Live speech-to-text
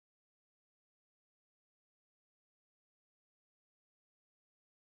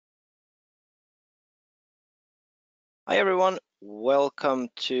Hi everyone, welcome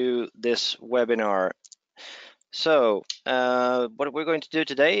to this webinar. So what we're going to do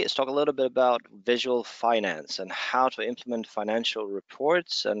today is talk a little bit about visual finance and how to implement financial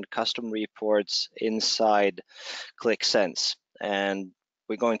reports and custom reports inside Qlik Sense. And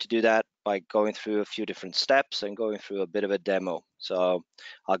we're going to do that by going through a few different steps and going through a bit of a demo. So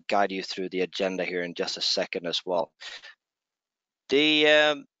I'll guide you through the agenda here in just a second as well.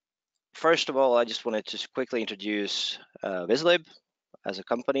 First of all, I just wanted to quickly introduce Vizlib as a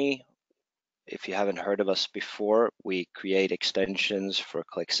company. If you haven't heard of us before, we create extensions for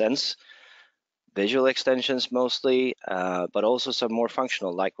Qlik Sense, visual extensions mostly, but also some more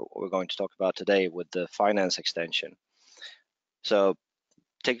functional, like what we're going to talk about today with the finance extension. So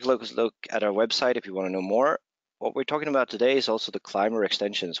take a look at our website if you want to know more. What we're talking about today is also the Climber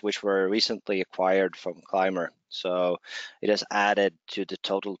extensions, which were recently acquired from Climber. So it has added to the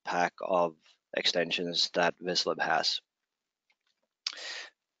total pack of extensions that Vizlib has.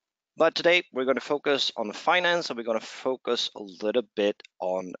 But today we're going to focus on finance, and we're going to focus a little bit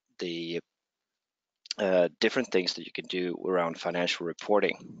on the different things that you can do around financial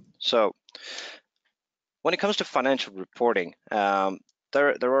reporting. So when it comes to financial reporting,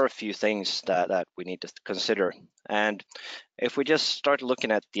 there are a few things that we need to consider. And if we just start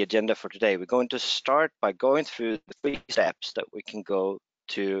looking at the agenda for today, we're going to start by going through the 3 steps that we can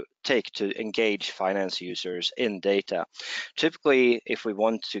take to engage finance users in data. Typically, if we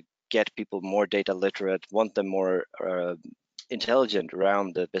want to get people more data literate, want them more intelligent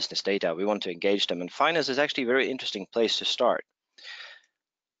around the business data, we want to engage them, and finance is actually a very interesting place to start.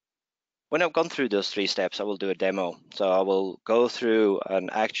 When I've gone through those 3 steps, I will do a demo. So I will go through an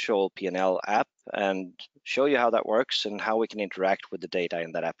actual P&L app and show you how that works and how we can interact with the data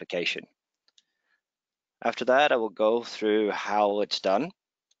in that application. After that, I will go through how it's done.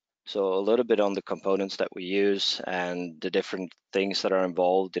 So a little bit on the components that we use and the different things that are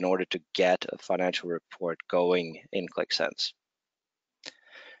involved in order to get a financial report going in Qlik Sense.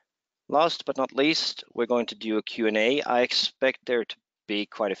 Last but not least, we're going to do a Q&A. I expect there to be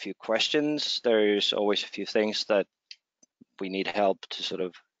quite a few questions. There's always a few things that we need help to sort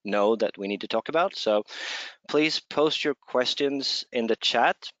of know that we need to talk about. So please post your questions in the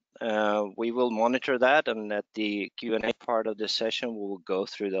chat. We will monitor that, and at the Q&A part of this session, we will go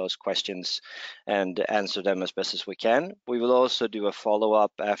through those questions and answer them as best as we can. We will also do a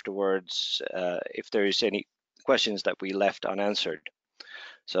follow-up afterwards if there is any questions that we left unanswered.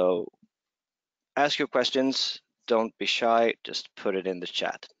 So ask your questions, don't be shy, just put it in the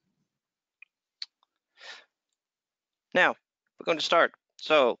chat. Now, we're going to start.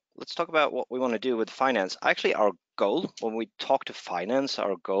 So let's talk about what we want to do with finance. Actually, our goal when we talk to finance,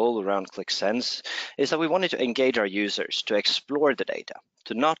 our goal around Qlik Sense is that we wanted to engage our users to explore the data,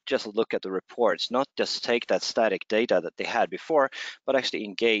 to not just look at the reports, not just take that static data that they had before, but actually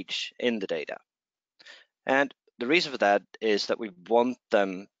engage in the data. And the reason for that is that we want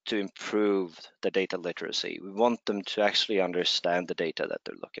them to improve the data literacy. We want them to actually understand the data that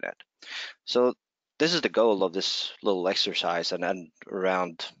they're looking at. So this is the goal of this little exercise and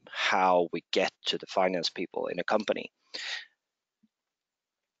around how we get to the finance people in a company.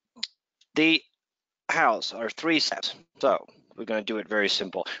 The hows are 3 steps. So we're going to do it very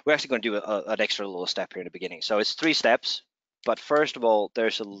simple. We're actually going to do an extra little step here in the beginning. So it's 3 steps, but first of all,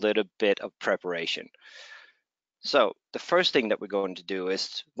 there's a little bit of preparation. So the first thing that we're going to do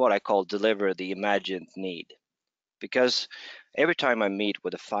is what I call deliver the imagined need. Because every time I meet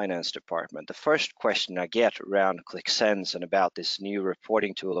with the finance department, the first question I get around Qlik Sense and about this new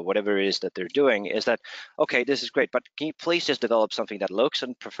reporting tool or whatever it is that they're doing is that, okay, this is great, but can you please just develop something that looks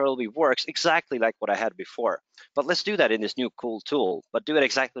and preferably works exactly like what I had before? But let's do that in this new cool tool, but do it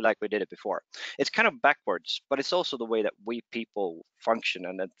exactly like we did it before. It's kind of backwards, but it's also the way that we people function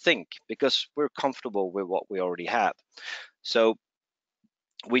and think, because we're comfortable with what we already have. So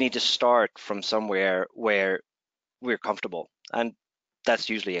we need to start from somewhere where we're comfortable, and that's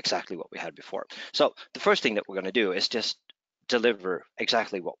usually exactly what we had before. So the first thing that we're going to do is just deliver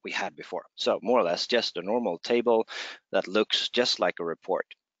exactly what we had before. So more or less just a normal table that looks just like a report.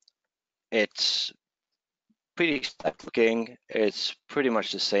 It's pretty static looking. It's pretty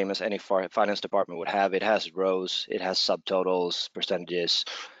much the same as any finance department would have. It has rows, it has subtotals, percentages,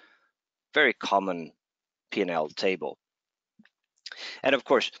 very common P&L table. And of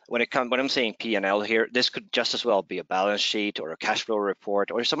course, when I'm saying P&L here, this could just as well be a balance sheet or a cash flow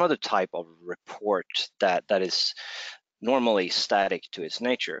report or some other type of report that is normally static to its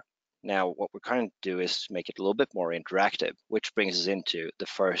nature. Now, what we're trying to do is make it a little bit more interactive, which brings us into the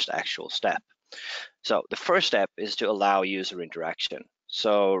first actual step. So the first step is to allow user interaction.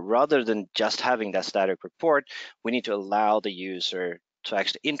 So rather than just having that static report, we need to allow the user to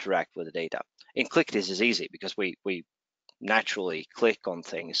actually interact with the data. In Qlik, this is easy because we naturally click on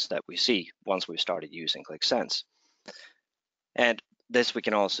things that we see once we've started using Qlik Sense. And this we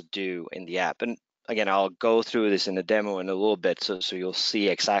can also do in the app. And again, I'll go through this in the demo in a little bit so you'll see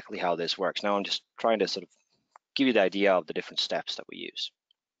exactly how this works. Now I'm just trying to sort of give you the idea of the different steps that we use.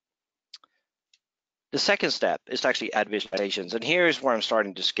 The second step is to actually add visualizations. And here's where I'm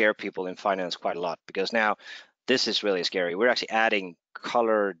starting to scare people in finance quite a lot, because now this is really scary. We're actually adding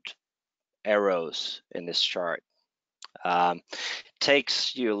colored arrows in this chart.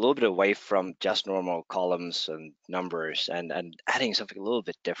 Takes you a little bit away from just normal columns and numbers and adding something a little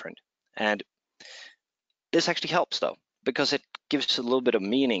bit different. And this actually helps though, because it gives a little bit of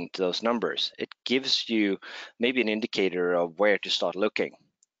meaning to those numbers. It gives you maybe an indicator of where to start looking.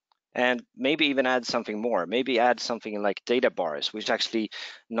 And maybe even add something more, maybe add something like data bars, which actually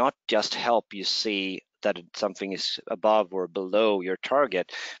not just help you see that something is above or below your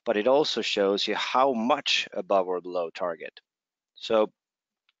target, but it also shows you how much above or below target. So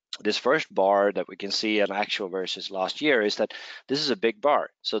this first bar that we can see an actual versus last year is that this is a big bar.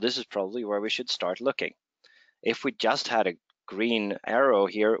 So this is probably where we should start looking. If we just had a green arrow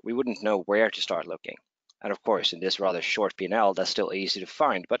here, we wouldn't know where to start looking. And of course, in this rather short P&L, that's still easy to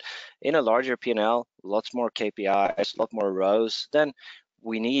find. But in a larger P&L, lots more KPIs, a lot more rows, then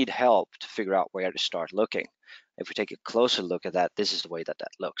we need help to figure out where to start looking. If we take a closer look at that, this is the way that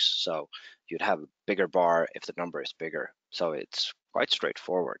that looks. So you'd have a bigger bar if the number is bigger. So it's quite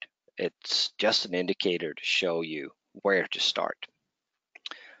straightforward. It's just an indicator to show you where to start.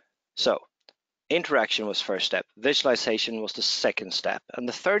 So interaction was first step, visualization was the second step, and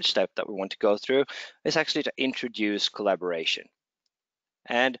the third step that we want to go through is actually to introduce collaboration.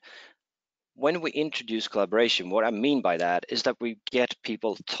 And when we introduce collaboration, what I mean by that is that we get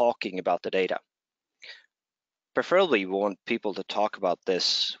people talking about the data. Preferably, we want people to talk about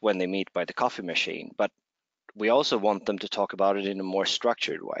this when they meet by the coffee machine, but we also want them to talk about it in a more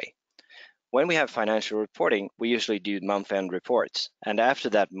structured way. When we have financial reporting, we usually do month-end reports, and after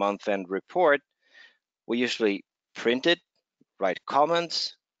that month-end report, we usually print it, write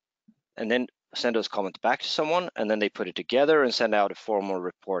comments, and then send those comments back to someone, and then they put it together and send out a formal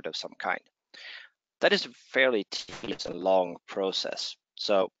report of some kind. That is a fairly tedious and long process.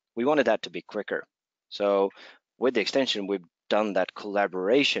 So we wanted that to be quicker. So with the extension, we've done that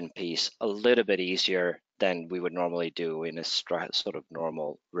collaboration piece a little bit easier than we would normally do in a sort of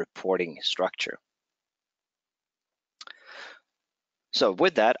normal reporting structure. So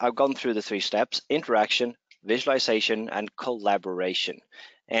with that, I've gone through the three steps: interaction, visualization, and collaboration.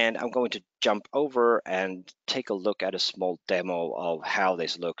 And I'm going to jump over and take a look at a small demo of how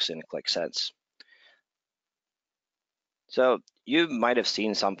this looks in Qlik Sense. So you might have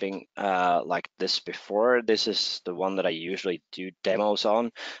seen something like this before. This is the one that I usually do demos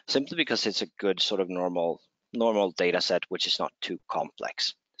on, simply because it's a good sort of normal data set, which is not too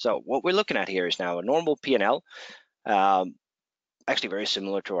complex. So what we're looking at here is now a normal P&L. Actually very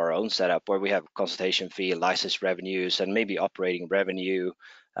similar to our own setup, where we have consultation fee, license revenues, and maybe operating revenue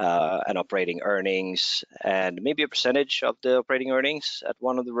and operating earnings, and maybe a percentage of the operating earnings at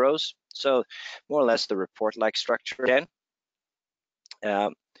one of the rows. So more or less the report-like structure again.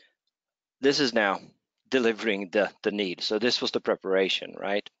 This is now delivering the need. So this was the preparation,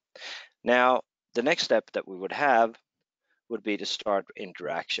 right? Now, the next step that we would have would be to start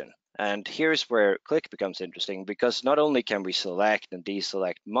interaction. And here's where Qlik becomes interesting, because not only can we select and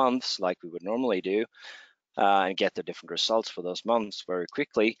deselect months like we would normally do and get the different results for those months very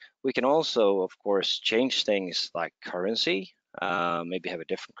quickly, we can also, of course, change things like currency, maybe have a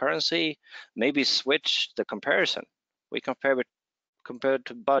different currency, maybe switch the comparison. We compare it compared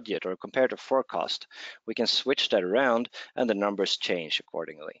to budget or compared to forecast. We can switch that around and the numbers change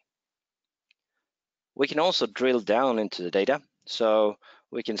accordingly. We can also drill down into the data. So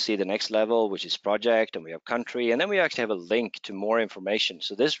we can see the next level, which is project, and we have country, and then we actually have a link to more information.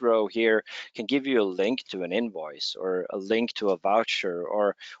 So this row here can give you a link to an invoice or a link to a voucher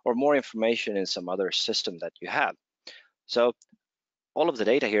or more information in some other system that you have. So all of the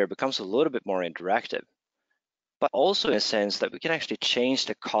data here becomes a little bit more interactive, but also in a sense that we can actually change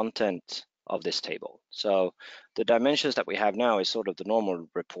the content of this table. So the dimensions that we have now is sort of the normal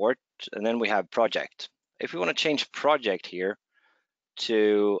report, and then we have project. If we want to change project here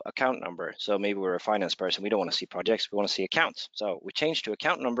to account number, so maybe we're a finance person, we don't want to see projects, we want to see accounts. So we change to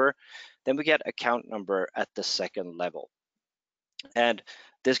account number, then we get account number at the second level. And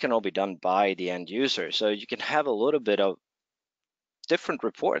this can all be done by the end user. So you can have a little bit of different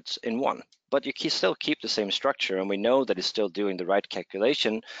reports in one, but you still keep the same structure, and we know that it's still doing the right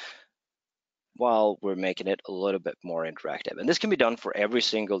calculation while we're making it a little bit more interactive. And this can be done for every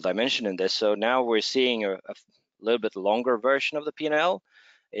single dimension in this. So now we're seeing a little bit longer version of the P&L.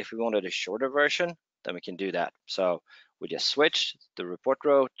 If we wanted a shorter version, then we can do that. So we just switch the report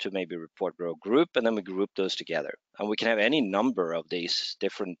row to maybe report row group, and then we group those together. And we can have any number of these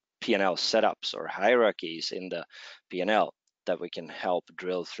different P&L setups or hierarchies in the P&L that we can help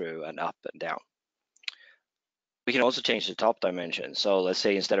drill through and up and down. We can also change the top dimension. So let's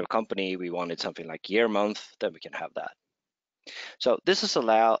say instead of company, we wanted something like year, month, then we can have that. So this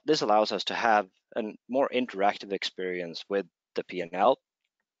allows us to have a more interactive experience with the P&L.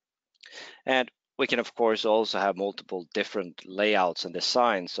 And we can, of course, also have multiple different layouts and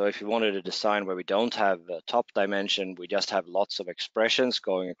designs. So if you wanted a design where we don't have a top dimension, we just have lots of expressions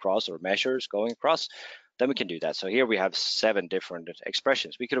going across or measures going across, then we can do that. So here we have 7 different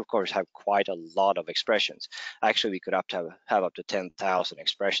expressions. We could, of course, have quite a lot of expressions. Actually, we could have up to 10,000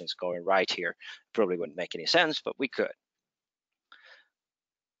 expressions going right here. Probably wouldn't make any sense, but we could.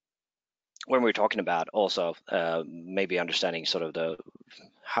 When we're talking about also maybe understanding sort of the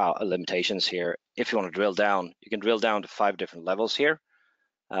limitations here, if you want to drill down, you can drill down to 5 different levels here.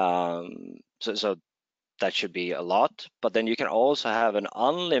 So that should be a lot, but then you can also have an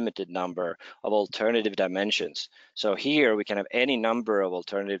unlimited number of alternative dimensions. So here we can have any number of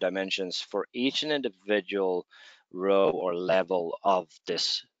alternative dimensions for each individual row or level of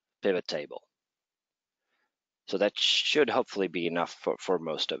this pivot table. So that should hopefully be enough for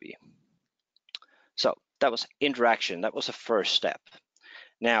most of you. So that was interaction. That was the first step.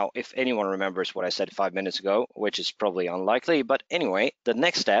 Now, if anyone remembers what I said 5 minutes ago, which is probably unlikely, but anyway, the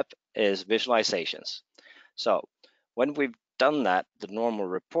next step is visualizations. So when we've done that, the normal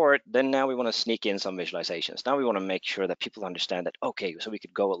report, then now we want to sneak in some visualizations. Now we want to make sure that people understand that, okay, so we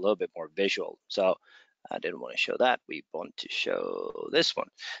could go a little bit more visual. So I didn't want to show that. We want to show this one.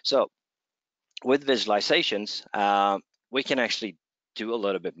 So with visualizations, we can actually do a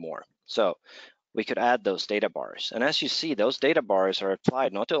little bit more. So we could add those data bars. And as you see, those data bars are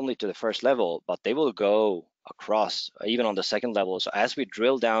applied not only to the first level, but they will go across even on the second level. So as we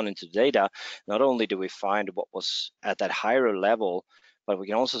drill down into data, not only do we find what was at that higher level, but we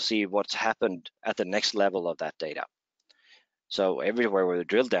can also see what's happened at the next level of that data. So everywhere we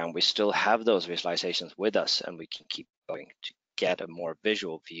drill down, we still have those visualizations with us, and we can keep going to get a more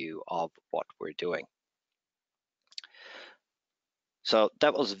visual view of what we're doing. So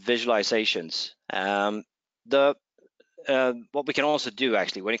that was visualizations. What we can also do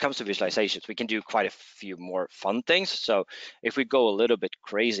actually when it comes to visualizations, we can do quite a few more fun things. So if we go a little bit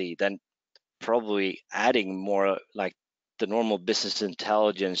crazy, then probably adding more like the normal business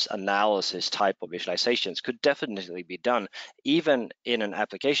intelligence analysis type of visualizations could definitely be done, even in an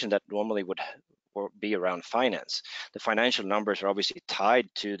application that normally would be around finance. The financial numbers are obviously tied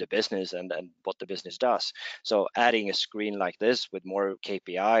to the business and what the business does. So adding a screen like this with more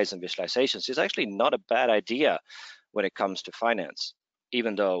KPIs and visualizations is actually not a bad idea when it comes to finance,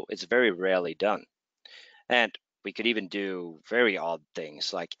 even though it's very rarely done. And we could even do very odd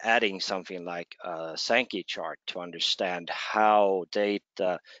things like adding something like a Sankey chart to understand how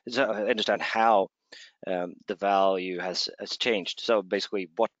the value has changed. So basically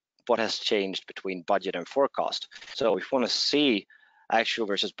what has changed between budget and forecast. So if we want to see actual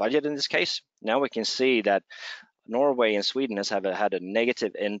versus budget in this case, now we can see that Norway and Sweden has had a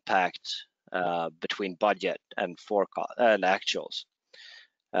negative impact between budget and forecast and actuals,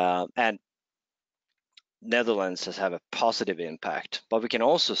 and Netherlands has had a positive impact. But we can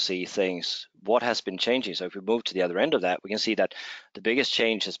also see things, what has been changing. So if we move to the other end of that, we can see that the biggest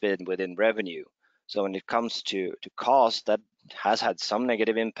change has been within revenue. So when it comes to cost, that has had some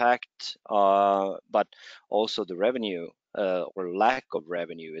negative impact, but also the revenue or lack of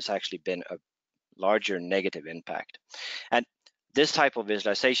revenue has actually been a larger negative impact. And this type of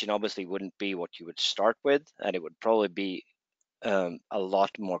visualization obviously wouldn't be what you would start with, and it would probably be a lot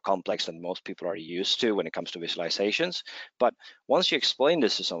more complex than most people are used to when it comes to visualizations. But once you explain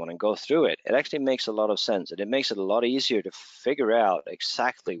this to someone and go through it, it actually makes a lot of sense, and it makes it a lot easier to figure out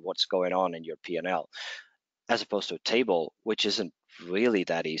exactly what's going on in your P&L, as opposed to a table, which isn't really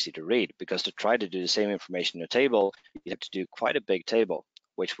that easy to read, because to try to do the same information in a table, you have to do quite a big table,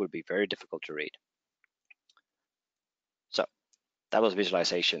 which would be very difficult to read. So that was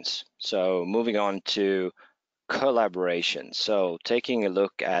visualizations. So moving on to collaboration. So taking a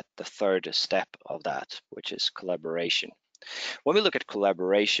look at the third step of that, which is collaboration. When we look at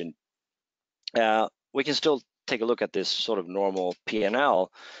collaboration, we can still take a look at this sort of normal P&L,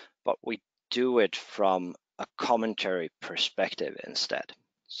 but we do it from a commentary perspective instead.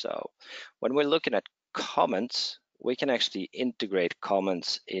 So when we're looking at comments, we can actually integrate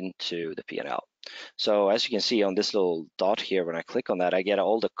comments into the P&L. So as you can see on this little dot here, when I click on that, I get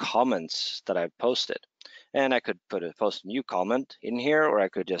all the comments that I've posted. And I could post a new comment in here, or I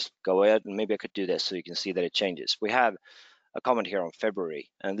could just go ahead and maybe I could do this so you can see that it changes. We have a comment here on February,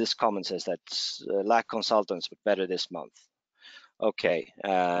 and this comment says that lack consultants, but better this month. Okay,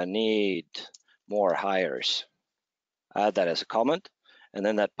 need more hires. Add that as a comment, and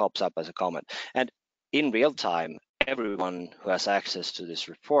then that pops up as a comment. And in real time, everyone who has access to this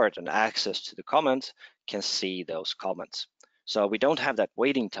report and access to the comments can see those comments. So we don't have that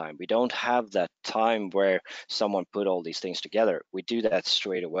waiting time. We don't have that time where someone put all these things together. We do that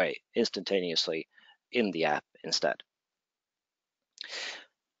straight away, instantaneously in the app instead.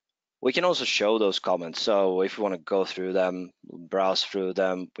 We can also show those comments. So if we want to go through them, browse through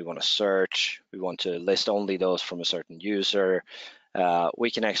them, we want to search, we want to list only those from a certain user, we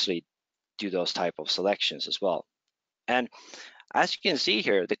can actually do those type of selections as well. And as you can see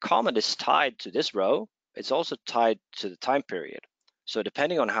here, the comment is tied to this row. It's also tied to the time period. So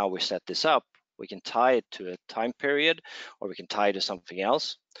depending on how we set this up, we can tie it to a time period, or we can tie it to something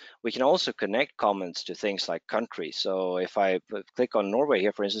else. We can also connect comments to things like country. So if I click on Norway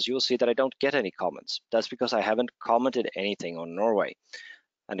here, for instance, you will see that I don't get any comments. That's because I haven't commented anything on Norway.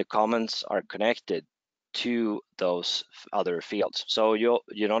 And the comments are connected to those other fields. So you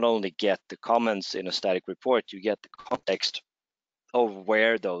not only get the comments in a static report, you get the context of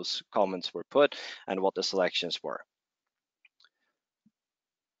where those comments were put and what the selections were.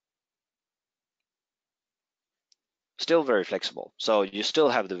 Still very flexible. So you still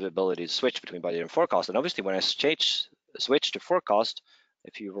have the ability to switch between budget and forecast. And obviously when I switch to forecast,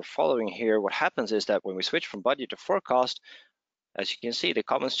 if you were following here, what happens is that when we switch from budget to forecast, as you can see, the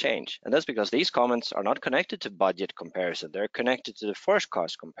comments change. And that's because these comments are not connected to budget comparison. They're connected to the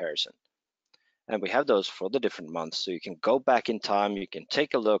forecast comparison. And we have those for the different months. So you can go back in time, you can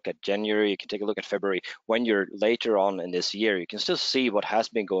take a look at January, you can take a look at February. When you're later on in this year, you can still see what has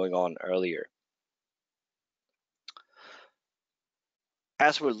been going on earlier.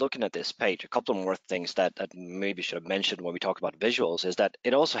 As we're looking at this page, a couple more things that maybe should have mentioned when we talk about visuals is that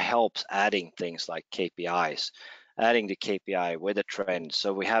it also helps adding things like KPIs, adding the KPI with a trend.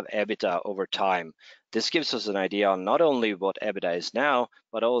 So we have EBITDA over time. This gives us an idea on not only what EBITDA is now,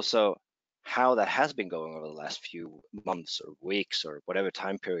 but also how that has been going over the last few months or weeks or whatever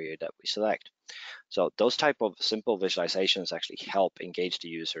time period that we select. So those type of simple visualizations actually help engage the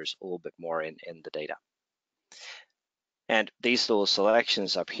users a little bit more in the data. And these little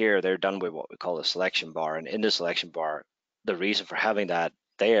selections up here, they're done with what we call a selection bar. And in the selection bar, the reason for having that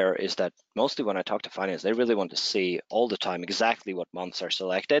there is that mostly when I talk to finance, they really want to see all the time exactly what months are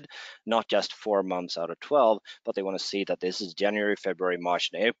selected, not just 4 months out of 12, but they want to see that this is January, February, March,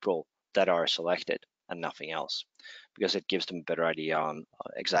 and April that are selected and nothing else, because it gives them a better idea on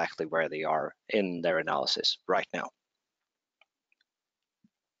exactly where they are in their analysis right now.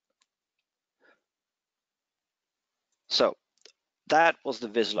 So that was the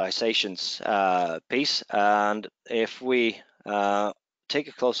visualizations piece. And if we take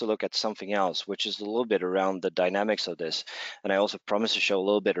a closer look at something else, which is a little bit around the dynamics of this, and I also promise to show a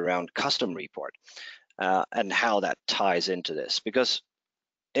little bit around custom report and how that ties into this. Because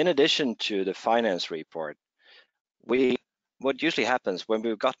in addition to the finance report, what usually happens when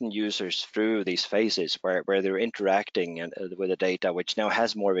we've gotten users through these phases where they're interacting with the data, which now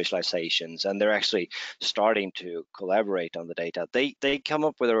has more visualizations, and they're actually starting to collaborate on the data, they come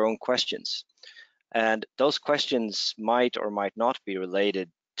up with their own questions. And those questions might or might not be related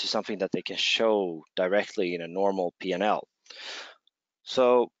to something that they can show directly in a normal P&L.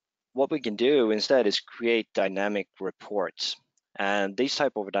 So what we can do instead is create dynamic reports. And these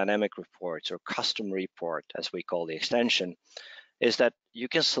type of dynamic reports, or custom report, as we call the extension, is that you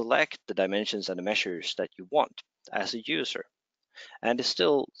can select the dimensions and the measures that you want as a user. And it's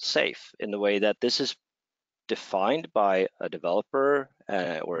still safe in the way that this is defined by a developer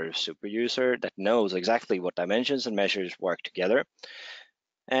or a super user that knows exactly what dimensions and measures work together.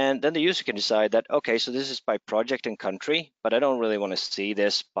 And then the user can decide that, okay, so this is by project and country, but I don't really want to see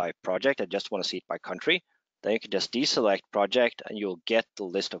this by project. I just want to see it by country. Then you can just deselect project and you'll get the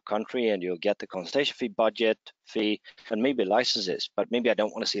list of country and you'll get the consultation fee, budget, fee, and maybe licenses. But maybe I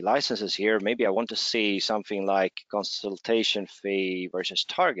don't want to see licenses here. Maybe I want to see something like consultation fee versus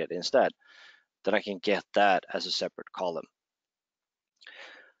target instead. Then I can get that as a separate column.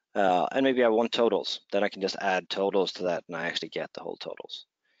 And maybe I want totals. Then I can just add totals to that and I actually get the whole totals.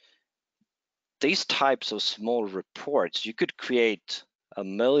 These types of small reports, you could create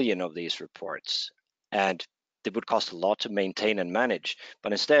 1 million of these reports and it would cost a lot to maintain and manage.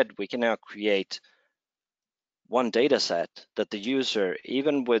 But instead, we can now create one data set that the user,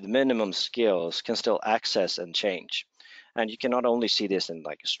 even with minimum skills, can still access and change. And you can not only see this in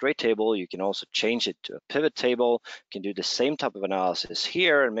like a straight table, you can also change it to a pivot table. You can do the same type of analysis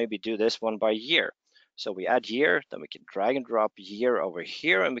here and maybe do this one by year. So we add year, then we can drag and drop year over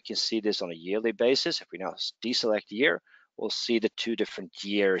here, and we can see this on a yearly basis. If we now deselect year, we'll see the two different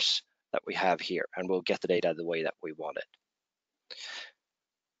years that we have here, and we'll get the data the way that we want it.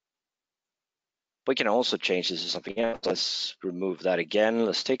 We can also change this to something else. Let's remove that again.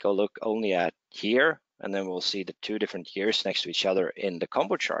 Let's take a look only at year, and then we'll see the two different years next to each other in the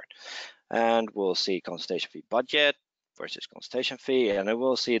combo chart. And we'll see consultation fee budget versus consultation fee, and then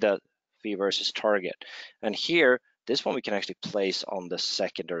we'll see the fee versus target. And here, this one we can actually place on the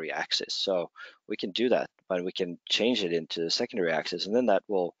secondary axis. So we can do that, but we can change it into the secondary axis, and then that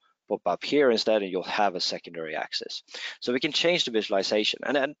will pop up here instead, and you'll have a secondary axis. So we can change the visualization.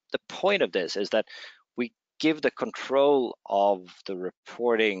 And the point of this is that we give the control of the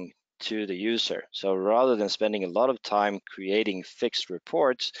reporting to the user. So rather than spending a lot of time creating fixed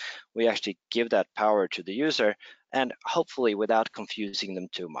reports, we actually give that power to the user, and hopefully without confusing them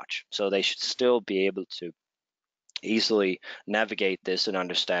too much. So they should still be able to easily navigate this and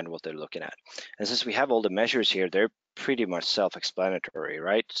understand what they're looking at. And since we have all the measures here, they're pretty much self-explanatory,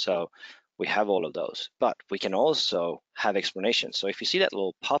 right? So we have all of those, but we can also have explanations. So if you see that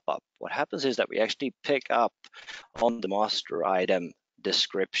little pop-up, what happens is that we actually pick up on the master item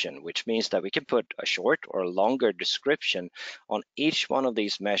description, which means that we can put a short or a longer description on each one of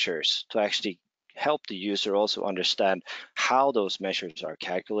these measures to actually help the user also understand how those measures are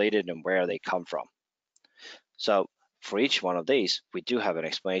calculated and where they come from. So for each one of these, we do have an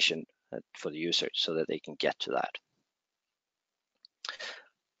explanation for the user so that they can get to that.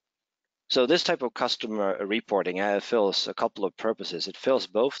 So this type of customer reporting fills a couple of purposes. It fills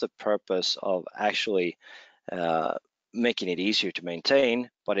both the purpose of actually making it easier to maintain,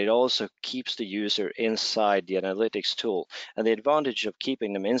 but it also keeps the user inside the analytics tool. And the advantage of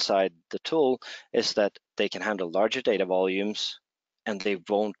keeping them inside the tool is that they can handle larger data volumes, and they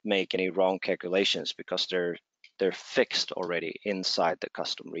won't make any wrong calculations because they're fixed already inside the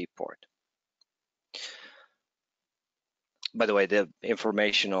custom report. By the way, the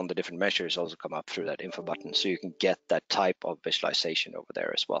information on the different measures also come up through that info button, so you can get that type of visualization over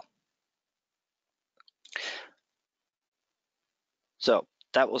there as well. So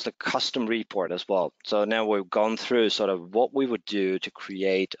that was the custom report as well. So now we've gone through sort of what we would do to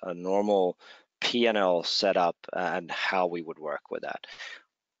create a normal P&L setup and how we would work with that.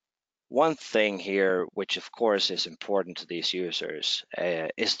 One thing here, which of course is important to these users,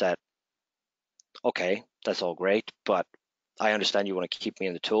 is that, okay, that's all great, but I understand you want to keep me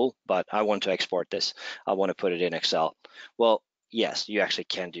in the tool, but I want to export this. I want to put it in Excel. Well, yes, you actually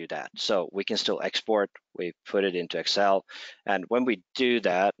can do that. So we can still export, we put it into Excel. And when we do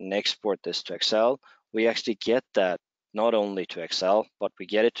that and export this to Excel, we actually get that not only to Excel, but we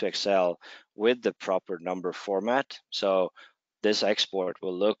get it to Excel with the proper number format. So this export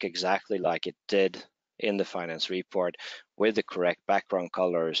will look exactly like it did in the finance report with the correct background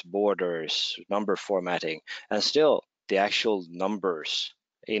colors, borders, number formatting, and still the actual numbers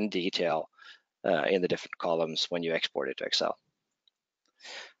in detail in the different columns when you export it to Excel.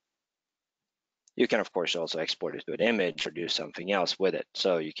 You can, of course, also export it to an image or do something else with it.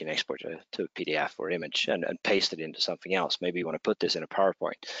 So you can export it to a PDF or image and paste it into something else. Maybe you want to put this in a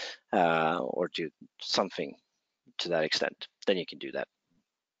PowerPoint or do something to that extent. Then you can do that.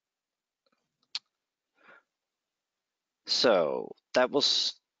 So that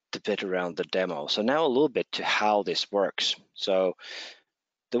was the bit around the demo. So now a little bit to how this works. So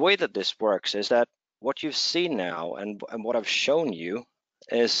the way that this works is that what you've seen now and what I've shown you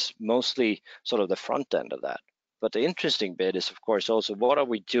is mostly sort of the front end of that. But the interesting bit is, of course, also what are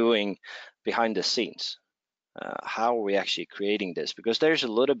we doing behind the scenes? How are we actually creating this? Because there's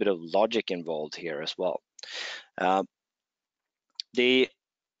a little bit of logic involved here as well. The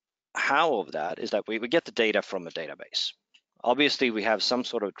how of that is that we get the data from a database. Obviously, we have some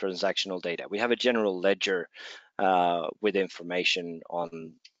sort of transactional data. We have a general ledger with information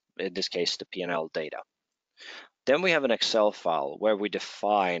on, in this case, the P&L data. Then we have an Excel file where we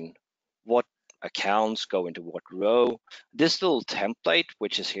define what accounts go into what row. This little template,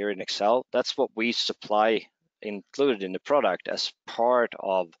 which is here in Excel, that's what we supply included in the product as part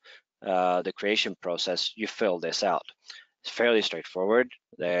of the creation process. You fill this out. It's fairly straightforward.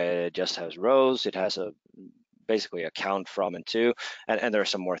 It just has rows. It has a basically account from and to, and there are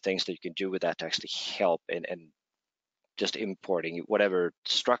some more things that you can do with that to actually help and just importing whatever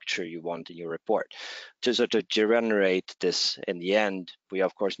structure you want in your report. So to generate this in the end, we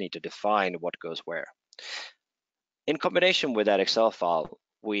of course need to define what goes where. In combination with that Excel file,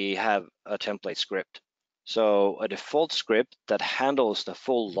 we have a template script. So a default script that handles the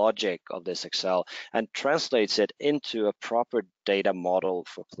full logic of this Excel and translates it into a proper data model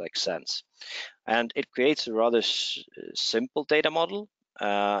for Qlik Sense. And it creates a rather simple data model.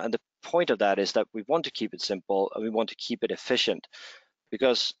 And the point of that is that we want to keep it simple and we want to keep it efficient,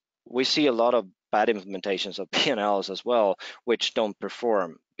 because we see a lot of bad implementations of P&Ls as well, which don't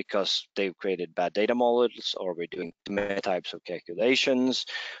perform because they've created bad data models, or we're doing too many types of calculations,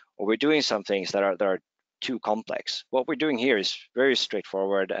 or we're doing some things that are too complex. What we're doing here is very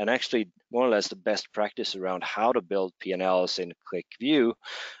straightforward and actually more or less the best practice around how to build P&Ls in QlikView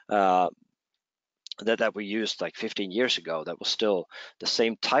that we used like 15 years ago. That was still the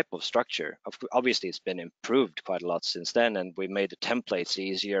same type of structure. Obviously, it's been improved quite a lot since then, and we made the templates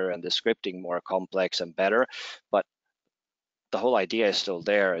easier and the scripting more complex and better. But the whole idea is still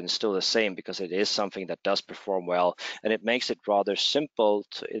there and still the same, because it is something that does perform well, and it makes it rather simple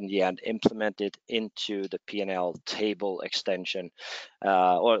to, in the end, implement it into the P&L table extension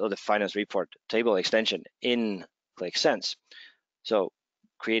or the finance report table extension in Qlik Sense. So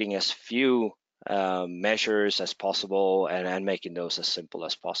creating as few measures as possible and making those as simple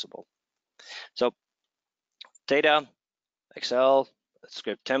as possible. So data, Excel,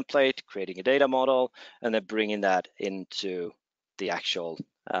 script template, creating a data model, and then bringing that into the actual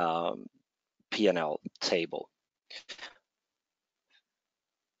P&L table.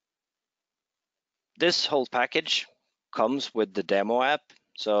 This whole package comes with the demo app,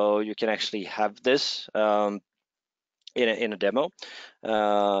 so you can actually have this in a demo.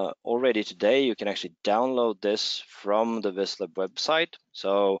 Already today, you can actually download this from the Vizlib website.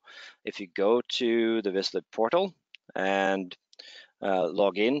 So if you go to the Vizlib portal and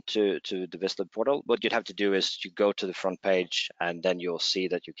log in to the Vizlib portal, what you'd have to do is you go to the front page, and then you'll see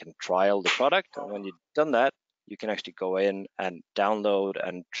that you can trial the product. And when you've done that, you can actually go in and download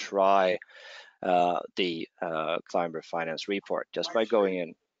and try the Climber Finance report just by going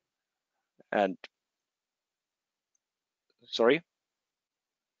in. And sorry,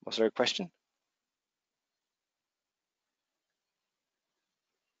 was there a question?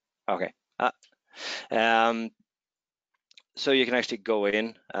 Okay. So you can actually go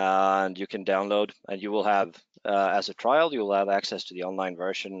in and you can download, and you will have, as a trial, you will have access to the online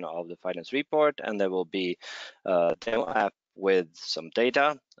version of the finance report, and there will be a demo app with some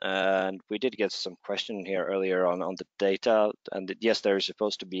data. And we did get some question here earlier on the data, and yes, there is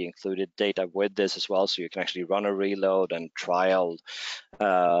supposed to be included data with this as well, so you can actually run a reload and trial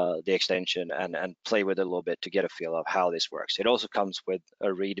the extension and play with it a little bit to get a feel of how this works. It also comes with a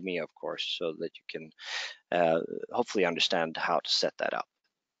README, of course, so that you can hopefully understand how to set that up.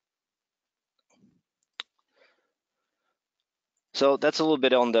 So that's a little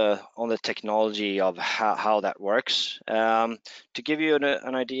bit on the technology of how that works. To give you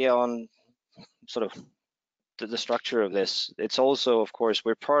an idea on sort of the structure of this, it's also, of course,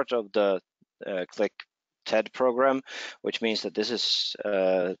 we're part of the Qlik TED program, which means that this is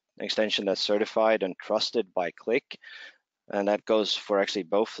an extension that's certified and trusted by Qlik. And that goes for actually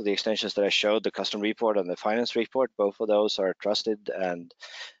both of the extensions that I showed, the custom report and the finance report. Both of those are trusted and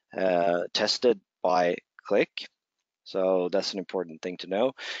tested by Qlik. So that's an important thing to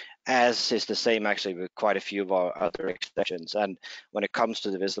know, as is the same actually with quite a few of our other extensions. And when it comes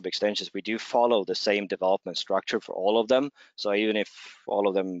to the Vizlib extensions, we do follow the same development structure for all of them. So even if all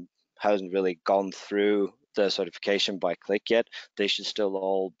of them hasn't really gone through the certification by Qlik yet, they should still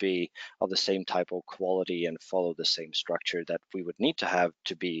all be of the same type of quality and follow the same structure that we would need to have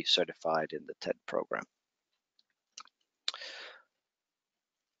to be certified in the TED program.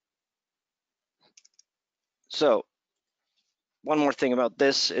 So one more thing about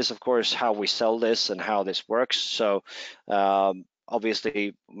this is, of course, how we sell this and how this works. So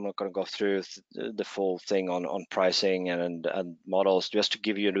obviously, I'm not going to go through the full thing on pricing and models. Just to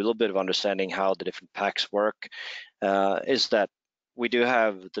give you a little bit of understanding how the different packs work, is that we do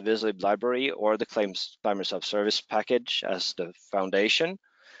have the Vizlib library or the Climber self-service package as the foundation.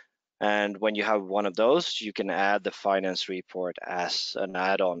 And when you have one of those, you can add the finance report as an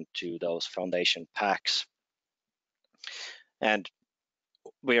add-on to those foundation packs. And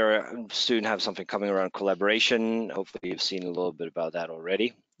we are soon have something coming around collaboration. Hopefully you've seen a little bit about that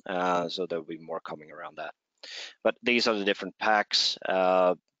already. So there'll be more coming around that. But these are the different packs.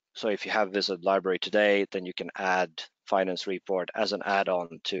 So if you have Vizlib library today, then you can add finance report as an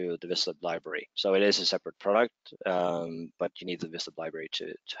add-on to the Vizlib library. So it is a separate product, but you need the Vizlib library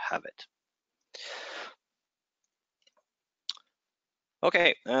to have it.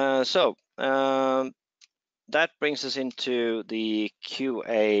 Okay, that brings us into the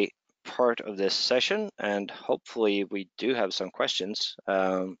QA part of this session, and hopefully we do have some questions.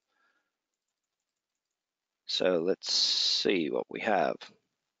 So let's see what we have.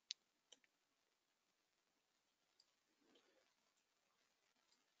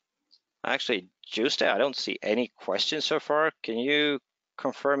 Actually, Juste, I don't see any questions so far. Can you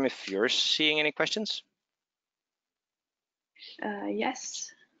confirm if you're seeing any questions?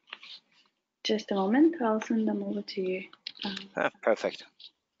 Yes. Just a moment, I'll send them over to you. Perfect.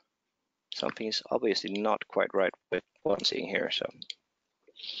 Something is obviously not quite right with what I'm seeing here, so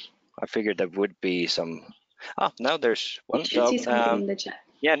I figured there would be some. Now there's one. Should see something in the chat.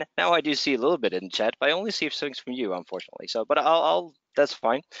 Yeah, now I do see a little bit in chat, but I only see things from you, unfortunately. So, but that's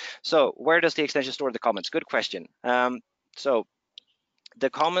fine. So, where does the extension store the comments? Good question. So the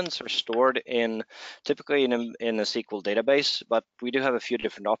comments are stored typically in a SQL database, but we do have a few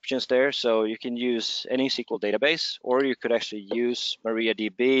different options there. So you can use any SQL database, or you could actually use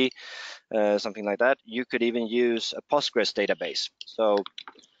MariaDB, something like that. You could even use a Postgres database. So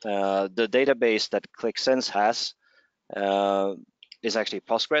the database that Qlik Sense has is actually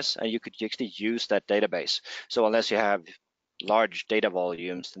Postgres, and you could actually use that database. So unless you have large data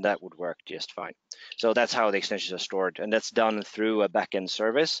volumes, then that would work just fine. So that's how the extensions are stored, and that's done through a backend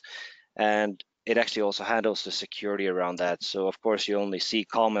service, and it actually also handles the security around that. So of course you only see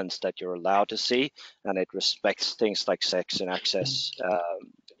comments that you're allowed to see, and it respects things like sex and access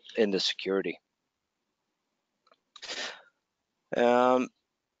in the security.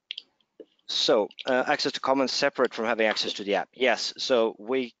 Access to comments separate from having access to the app. Yes, so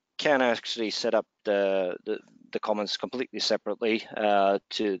we can actually set up the comments completely separately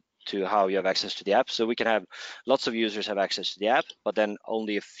to how you have access to the app. So we can have lots of users have access to the app, but then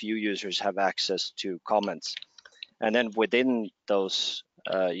only a few users have access to comments. And then within those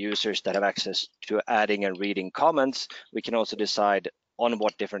users that have access to adding and reading comments, we can also decide on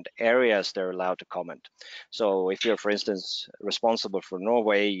what different areas they're allowed to comment. So if you're, for instance, responsible for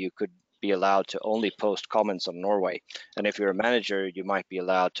Norway, you could be allowed to only post comments on Norway. And if you're a manager, you might be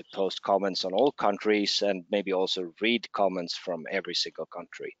allowed to post comments on all countries and maybe also read comments from every single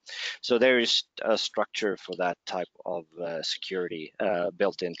country. So there is a structure for that type of security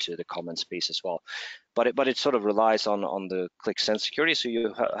built into the comments piece as well. But it sort of relies on the Qlik Sense security, so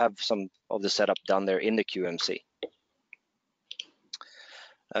you have some of the setup done there in the QMC.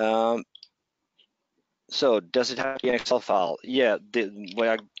 So does it have to be an Excel file? Yeah,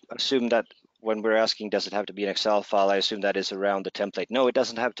 I assume that when we're asking does it have to be an Excel file, I assume that is around the template. No, it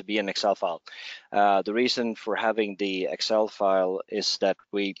doesn't have to be an Excel file. The reason for having the Excel file is that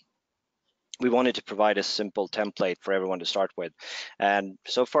we wanted to provide a simple template for everyone to start with. And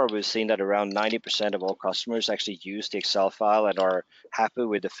so far, we've seen that around 90% of all customers actually use the Excel file and are happy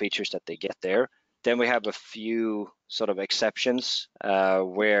with the features that they get there. Then we have a few sort of exceptions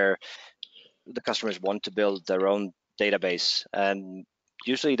where the customers want to build their own database. And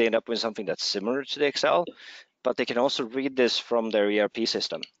usually they end up with something that's similar to the Excel, but they can also read this from their ERP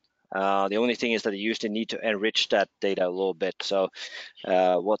system. The only thing is that they usually need to enrich that data a little bit. So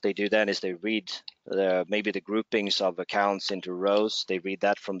what they do then is they read maybe the groupings of accounts into rows. They read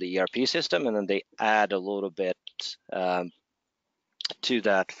that from the ERP system, and then they add a little bit to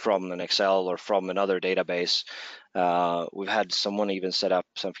that from an Excel or from another database. We've had someone even set up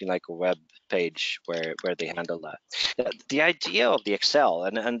something like a web page where they handle that. The idea of the Excel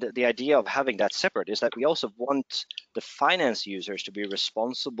and the idea of having that separate is that we also want the finance users to be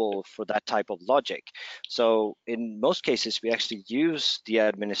responsible for that type of logic. So in most cases, we actually use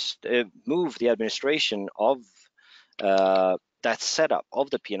move the administration of that setup of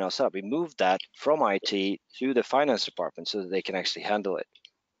the P&L setup. We move that from IT to the finance department so that they can actually handle it.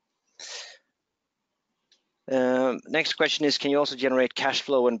 Next question is, can you also generate cash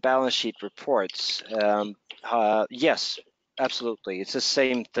flow and balance sheet reports? Yes, absolutely. It's the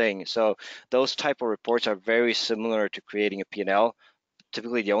same thing. So those type of reports are very similar to creating a P&L.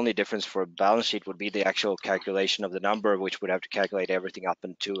 Typically, the only difference for a balance sheet would be the actual calculation of the number, which would have to calculate everything up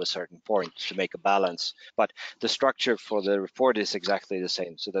until a certain point to make a balance. But the structure for the report is exactly the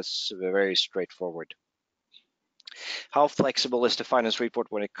same. So that's very straightforward. How flexible is the finance report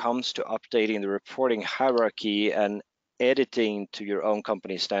when it comes to updating the reporting hierarchy and editing to your own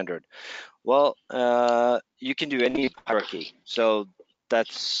company standard? Well, you can do any hierarchy. So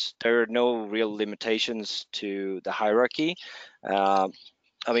there are no real limitations to the hierarchy.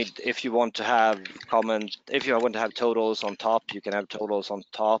 I mean, if you want to have totals on top, you can have totals on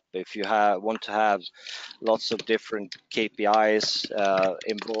top. If you want to have lots of different KPIs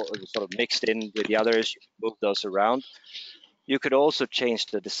sort of mixed in with the others, you can move those around. you could also change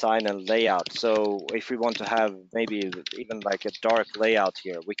the design and layout. So if we want to have maybe even like a dark layout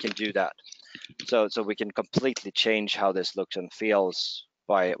here, we can do that. So we can completely change how this looks and feels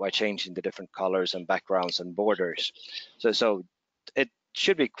by changing the different colors and backgrounds and borders. So it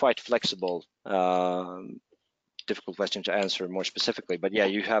should be quite flexible. Difficult question to answer more specifically, but yeah,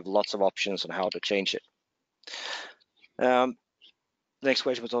 you have lots of options on how to change it. The next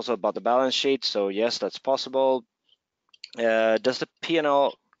question was also about the balance sheet. So yes, that's possible. Does the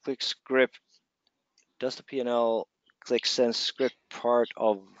P&L Qlik Sense script part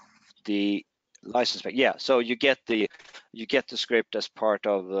of the license pack? Yeah, so you get the script as part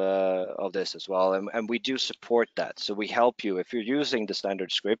of this as well, and we do support that. So we help you if you're using the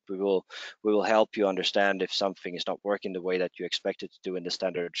standard script. We will help you understand if something is not working the way that you expect it to do in the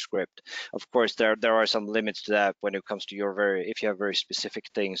standard script. Of course, there are some limits to that when it comes to if you have very specific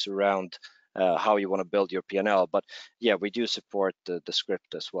things around how you want to build your P&L. But yeah, we do support the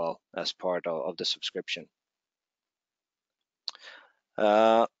script as well as part of the subscription.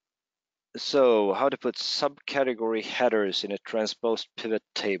 So how to put subcategory headers in a transposed pivot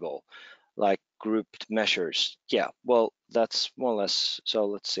table, like grouped measures. Yeah, well, that's more or less. So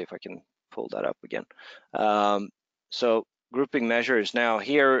let's see if I can pull that up again. So grouping measures. Now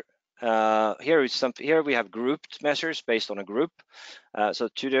here we have grouped measures based on a group. So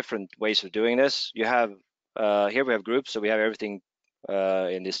two different ways of doing this. You have here we have groups, so we have everything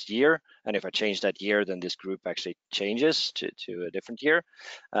in this year, and if I change that year, then this group actually changes to a different year.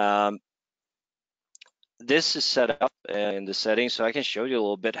 This is set up in the settings, so I can show you a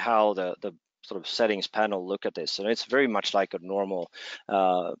little bit how the sort of settings panel look at this, and it's very much like a normal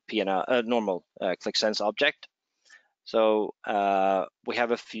normal Qlik Sense object. So we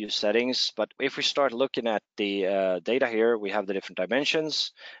have a few settings, but if we start looking at the data here, we have the different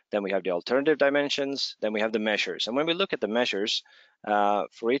dimensions, then we have the alternative dimensions, then we have the measures. And when we look at the measures,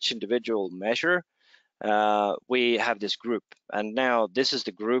 for each individual measure, we have this group. And now this is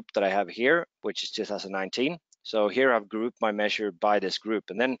the group that I have here, which is 2019. So here I've grouped my measure by this group.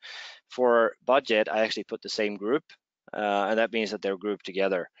 And then for budget, I actually put the same group, and that means that they're grouped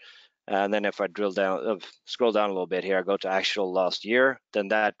together. And then if I scroll down a little bit here, I go to actual last year, then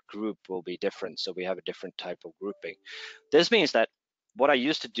that group will be different. So we have a different type of grouping. This means that what I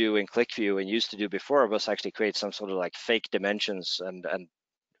used to do in QlikView and used to do before was actually create some sort of like fake dimensions and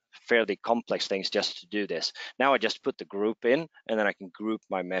fairly complex things just to do this. Now I just put the group in, and then I can group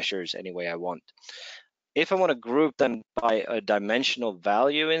my measures any way I want. If I want to group them by a dimensional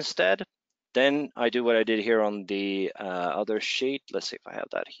value instead, then I do what I did here on the other sheet. Let's see if I have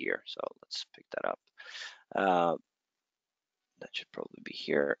that here. So let's pick that up. That should probably be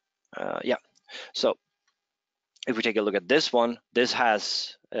here. Yeah. So if we take a look at this one, this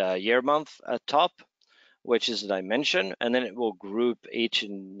has year month at top, which is a dimension, and then it will group each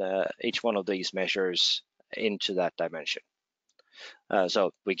one of these measures into that dimension.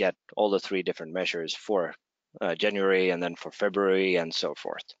 So we get all the three different measures for January, and then for February, and so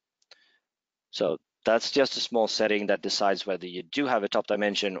forth. So that's just a small setting that decides whether you do have a top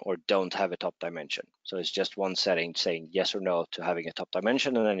dimension or don't have a top dimension. So it's just one setting saying yes or no to having a top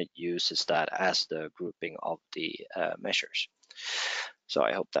dimension, and then it uses that as the grouping of the measures. So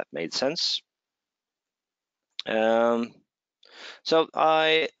I hope that made sense. So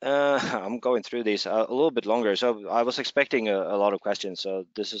I'm going through these a little bit longer. So I was expecting a lot of questions. So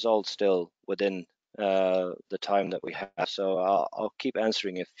this is all still within the time that we have. So I'll keep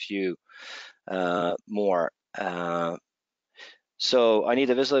answering a few more. So I need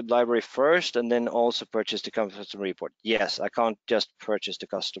the Vizlib library first, and then also purchase the custom report. Yes, I can't just purchase the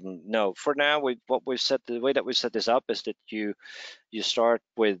custom. No, for now, the way that we set this up is that you start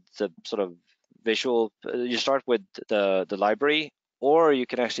with the sort of visual. You start with the library, or you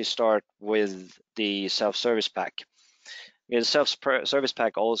can actually start with the self-service pack. The self-service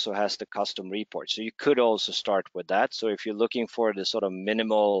pack also has the custom report, so you could also start with that. So if you're looking for the sort of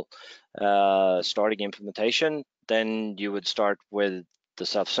minimal starting implementation, then you would start with the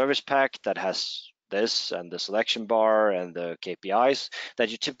self-service pack that has this and the selection bar and the KPIs that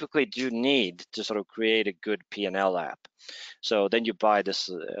you typically do need to sort of create a good P&L app. So then you buy this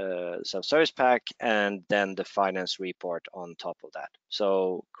self-service pack and then the finance report on top of that.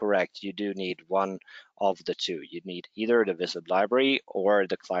 So correct, you do need one of the two. You need either the Vizlib library or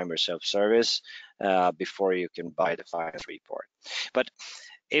the Climber self-service before you can buy the finance report. But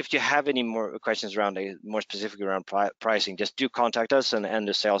if you have any more questions around more specifically around pricing, just do contact us, and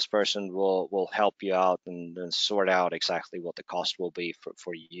the salesperson will help you out and sort out exactly what the cost will be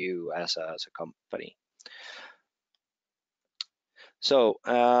for you as a company.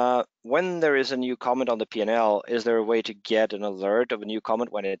 So when there is a new comment on the P&L, is there a way to get an alert of a new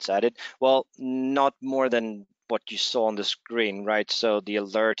comment when it's added? Well, not more than what you saw on the screen, right? So the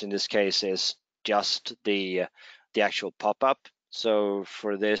alert in this case is just the actual pop-up. So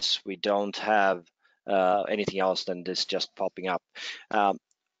for this, we don't have anything else than this just popping up.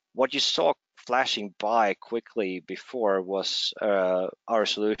 What you saw flashing by quickly before was our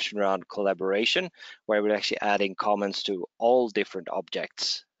solution around collaboration, where we're actually adding comments to all different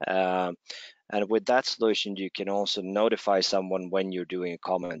objects. And with that solution, you can also notify someone when you're doing a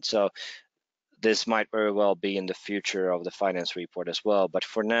comment. So this might very well be in the future of the finance report as well. But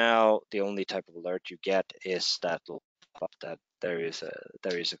for now, the only type of alert you get is that will pop up that there is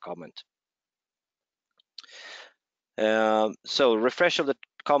a comment. So refresh of the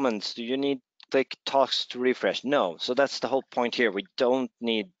comments, do you need Qlik Talks to refresh? No, so that's the whole point here. We don't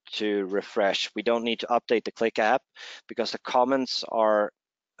need to refresh. We don't need to update the Qlik app because the comments are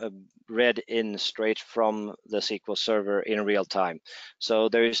read in straight from the SQL Server in real time. So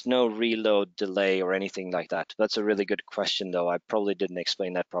there is no reload delay or anything like that. That's a really good question though. I probably didn't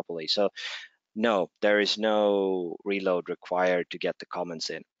explain that properly. So no, there is no reload required to get the comments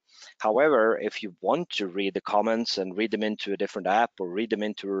in. However, if you want to read the comments and read them into a different app or read them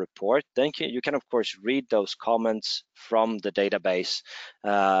into a report, then you can of course read those comments from the database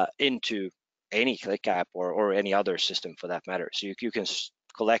into any Qlik app or any other system for that matter. So you can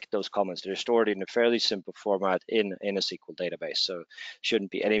collect those comments. They're stored in a fairly simple format in a SQL database. So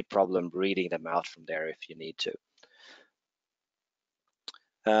shouldn't be any problem reading them out from there if you need to.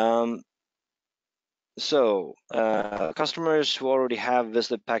 So customers who already have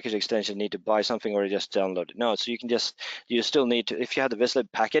Vizlib package extension need to buy something or just download it. No, so you still need to, if you have the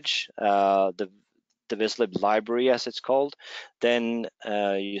Vizlib package, the Vizlib library as it's called, then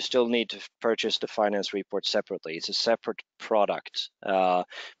you still need to purchase the finance report separately. It's a separate product,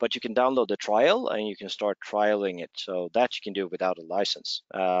 but you can download the trial and you can start trialing it. So that you can do without a license.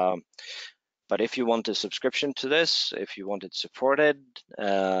 But if you want a subscription to this, if you want it supported,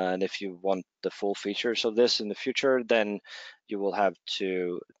 and if you want the full features of this in the future, then you will have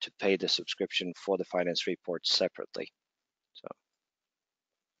to pay the subscription for the finance report separately. So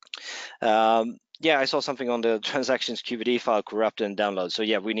yeah, I saw something on the transactions QVD file corrupted and download. So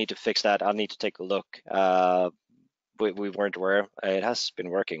yeah, we need to fix that. I'll need to take a look. We weren't aware. It has been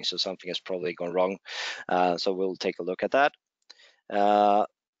working, so something has probably gone wrong. So we'll take a look at that.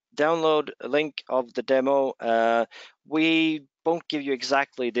 Download a link of the demo. We won't give you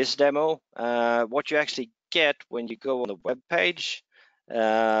exactly this demo. What you actually get when you go on the web page,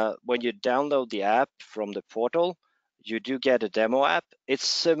 when you download the app from the portal, you do get a demo app. It's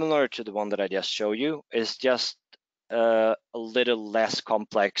similar to the one that I just showed you. It's just a little less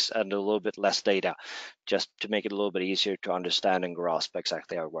complex and a little bit less data, just to make it a little bit easier to understand and grasp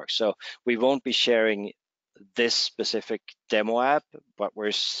exactly how it works. So we won't be sharing this specific demo app, but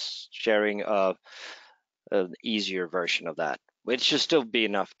we're sharing an easier version of that, which should still be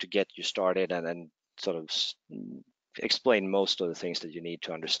enough to get you started and then sort of explain most of the things that you need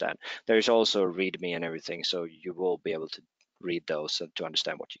to understand. There's also a README and everything, so you will be able to read those and to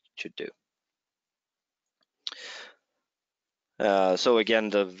understand what you should do. So again,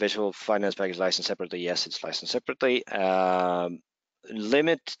 the visual finance package licensed separately. Yes, it's licensed separately.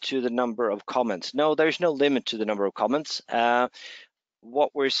 Limit to the number of comments. No, there's no limit to the number of comments.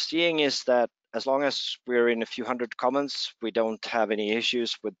 What we're seeing is that as long as we're in a few hundred comments, we don't have any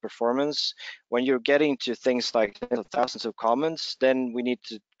issues with performance. When you're getting to things like thousands of comments, then we need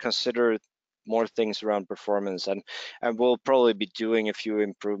to consider more things around performance, and we'll probably be doing a few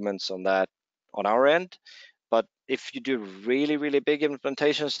improvements on that on our end. But if you do really, really big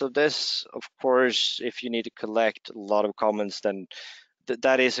implementations of this, of course, if you need to collect a lot of comments, then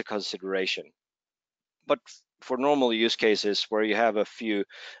that is a consideration. But for normal use cases where you have a few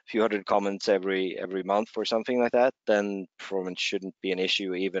hundred comments every month or something like that, then performance shouldn't be an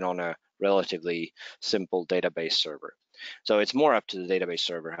issue even on a relatively simple database server. So it's more up to the database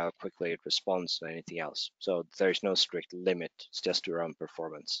server how quickly it responds than anything else. So there's no strict limit, it's just around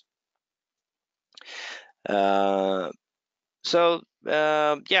performance. Yeah,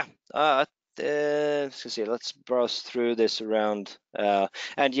 let's see. Let's browse through this around.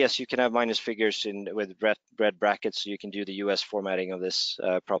 And yes, you can have minus figures with red brackets, so you can do the US formatting of this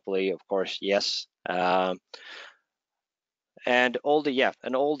properly. Of course, yes. And all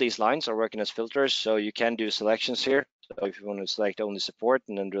these lines are working as filters, so you can do selections here. So if you want to select only support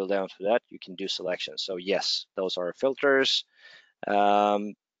and then drill down to that, you can do selections. So yes, those are filters.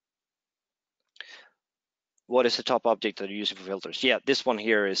 what is the top object that you're using for filters? Yeah, this one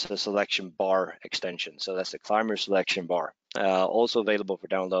here is a selection bar extension. So that's the climber selection bar, also available for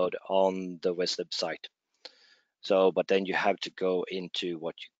download on the Vizlib site. So, but then you have to go into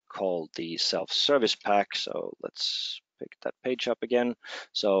what you call the self-service pack. So let's pick that page up again.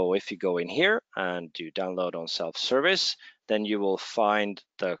 So if you go in here and do download on self-service, then you will find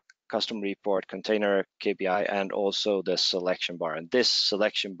the custom report, container KPI, and also the selection bar. And this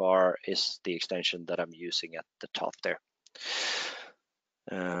selection bar is the extension that I'm using at the top there.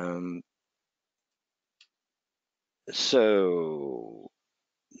 So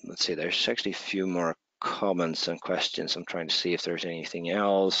let's see, there's actually a few more comments and questions. I'm trying to see if there's anything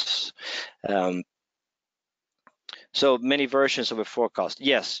else. So many versions of a forecast.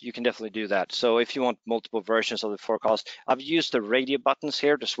 Yes, you can definitely do that. So if you want multiple versions of the forecast, I've used the radio buttons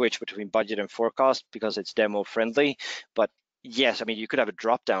here to switch between budget and forecast because it's demo friendly. But yes, I mean, you could have a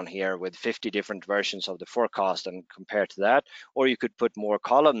drop down here with 50 different versions of the forecast and compare to that, or you could put more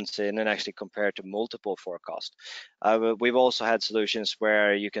columns in and actually compare to multiple forecasts. We've also had solutions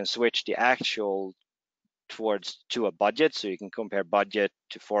where you can switch the actual to a budget, so you can compare budget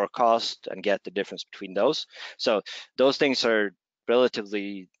to forecast and get the difference between those. So those things are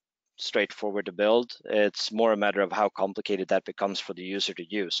relatively straightforward to build. It's more a matter of how complicated that becomes for the user to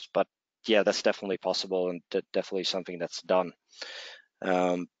use. But yeah, that's definitely possible and definitely something that's done.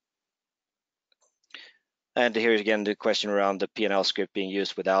 And here's again the question around the P&L script being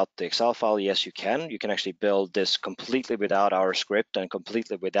used without the Excel file. Yes, you can. You can actually build this completely without our script and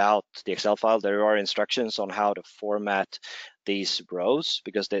completely without the Excel file. There are instructions on how to format these rows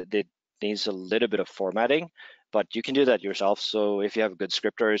because they needs a little bit of formatting, but you can do that yourself. So if you have good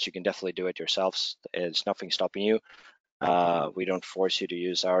scripters, you can definitely do it yourselves. There's nothing stopping you. We don't force you to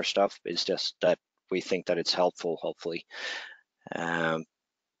use our stuff. It's just that we think that it's helpful, hopefully.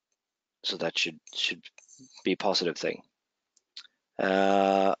 So that should be a positive thing.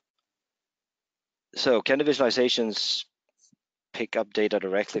 So can the visualizations pick up data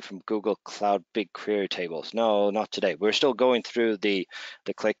directly from Google Cloud BigQuery tables? No, not today. We're still going through the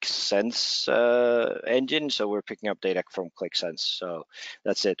Qlik Sense engine, so we're picking up data from Qlik Sense. So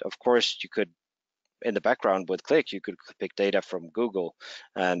that's it. Of course, you could, in the background with Qlik, you could pick data from Google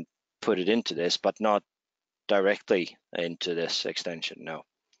and put it into this, but not directly into this extension, no.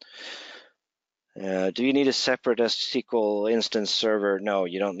 Do you need a separate SQL instance server? No,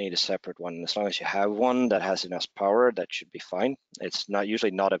 you don't need a separate one. As long as you have one that has enough power, that should be fine. It's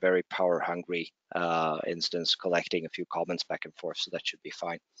usually not a very power hungry instance collecting a few comments back and forth, so that should be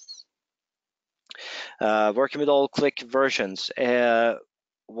fine. Working with all Qlik versions.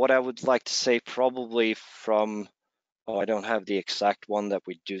 What I would like to say probably from, I don't have the exact one that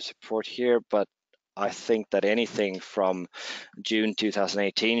we do support here, but I think that anything from June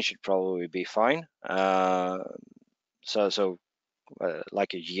 2018 should probably be fine. So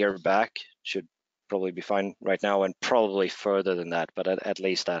like a year back should probably be fine right now, and probably further than that, but at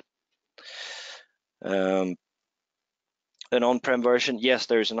least that. An on-prem version, yes,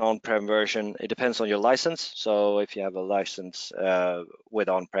 there's an on-prem version. It depends on your license. So if you have a license with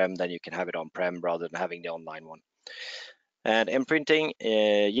on-prem, then you can have it on-prem rather than having the online one. And imprinting,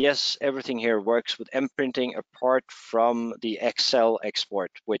 yes, everything here works with imprinting apart from the Excel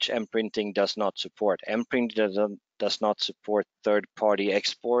export, which imprinting does not support. Imprinting does not support third-party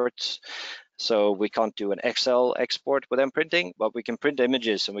exports, so we can't do an Excel export with imprinting, but we can print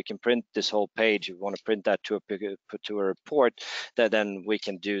images and we can print this whole page. If we want to print that to a report, then we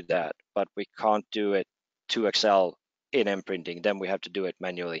can do that, but we can't do it to Excel in imprinting. Then we have to do it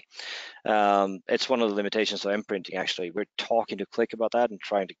manually. It's one of the limitations of imprinting, actually. We're talking to Qlik about that and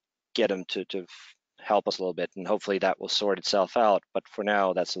trying to get them to help us a little bit, and hopefully that will sort itself out. But for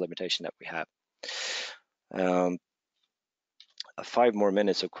now, that's the limitation that we have. 5 more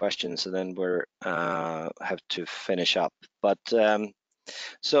minutes of questions, and then we're have to finish up. But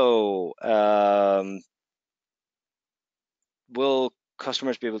will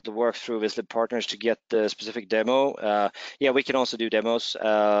customers be able to work through Vizlib partners to get the specific demo? Yeah, we can also do demos,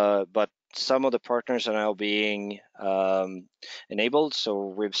 but some of the partners are now being enabled.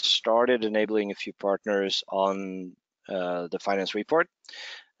 So we've started enabling a few partners on the finance report.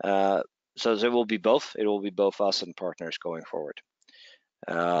 So there will be both. It will be both us and partners going forward.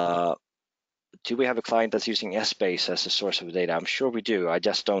 Do we have a client that's using Essbase as a source of data? I'm sure we do. I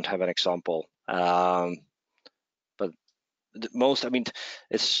just don't have an example. But most, I mean,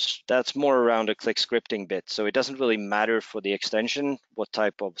 that's more around a Qlik scripting bit. So it doesn't really matter for the extension what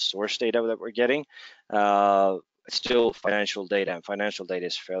type of source data that we're getting. It's still financial data, and financial data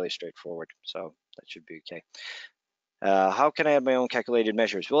is fairly straightforward. So that should be okay. How can I add my own calculated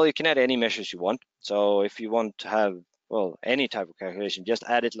measures? Well, you can add any measures you want. So if you want to have, well, any type of calculation, just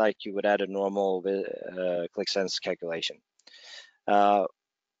add it like you would add a normal Qlik Sense calculation.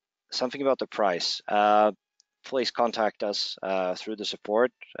 Something about the price. Please contact us through the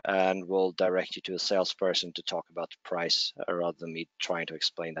support, and we'll direct you to a salesperson to talk about the price rather than me trying to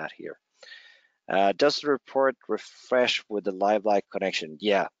explain that here. Does the report refresh with the live-like connection?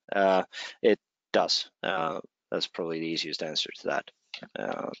 Yeah, it does. That's probably the easiest answer to that.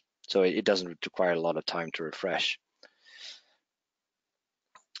 So it doesn't require a lot of time to refresh.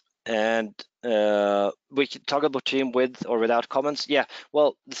 And we can toggle between with or without comments. Yeah,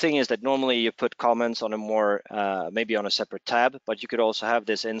 well, the thing is that normally you put comments on a more, maybe on a separate tab, but you could also have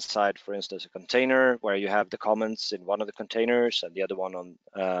this inside, for instance, a container where you have the comments in one of the containers and the other one on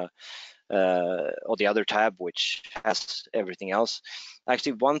or the other tab, which has everything else.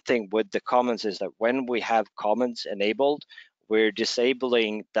 Actually, one thing with the comments is that when we have comments enabled, we're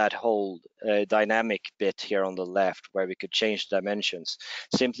disabling that whole dynamic bit here on the left where we could change dimensions,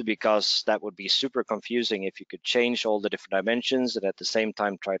 simply because that would be super confusing if you could change all the different dimensions and at the same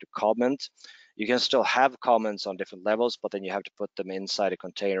time try to comment. You can still have comments on different levels, but then you have to put them inside a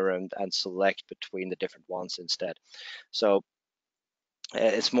container and select between the different ones instead. So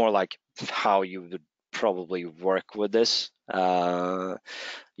it's more like how you would probably work with this. You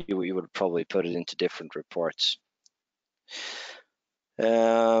would probably put it into different reports.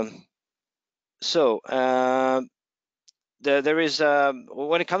 There is,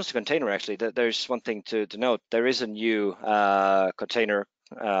 when it comes to container, actually, there's one thing to note. There is a new container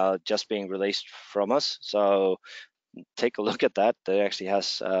just being released from us. So take a look at that. That actually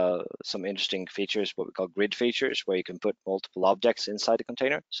has some interesting features, what we call grid features, where you can put multiple objects inside the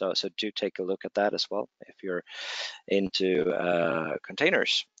container. So do take a look at that as well if you're into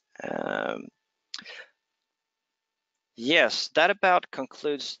containers. Yes, that about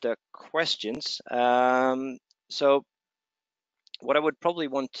concludes the questions. So what I would probably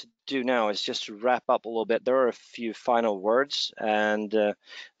want to do now is just to wrap up a little bit. There are a few final words, and then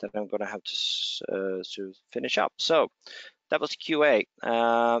I'm going to have to finish up. So that was QA.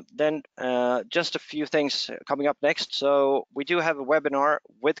 Then just a few things coming up next. So we do have a webinar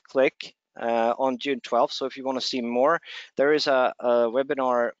with Qlik on June 12th. So if you want to see more, there is a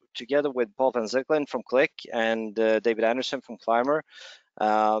webinar together with Paul van Ziegelen from Qlik and David Anderson from Climber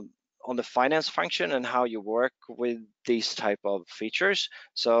on the finance function and how you work with these type of features.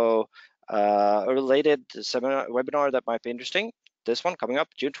 So a related seminar webinar that might be interesting. This one coming up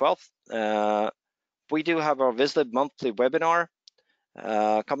June 12th. We do have our Vizlib monthly webinar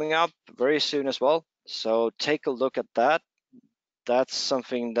coming up very soon as well. So take a look at that. That's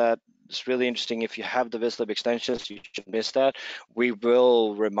something that is really interesting. If you have the Vizlib extensions, you shouldn't miss that. We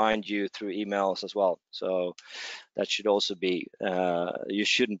will remind you through emails as well. So that should also be, you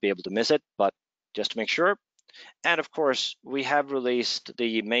shouldn't be able to miss it, but just to make sure. And of course, we have released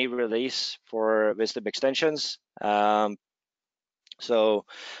the May release for Vizlib extensions. So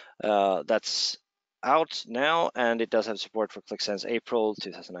that's out now, and it does have support for Qlik Sense April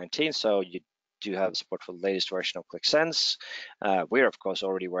 2019. So you do have support for the latest version of Qlik Sense. We're of course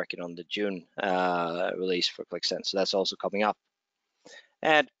already working on the June release for Qlik Sense, so that's also coming up.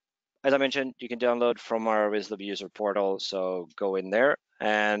 And as I mentioned, you can download from our Vizlib user portal, so go in there.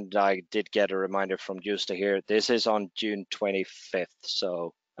 And I did get a reminder from Justa here. This is on June 25th,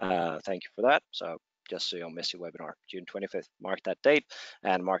 so thank you for that. So just so you don't miss your webinar, June 25th, mark that date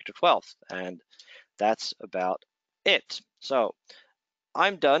and mark the 12th. And that's about it. So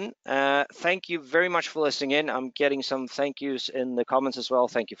I'm done. Thank you very much for listening in. I'm getting some thank yous in the comments as well.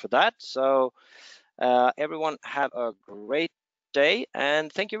 Thank you for that. So everyone have a great day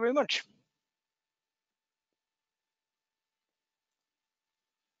and thank you very much.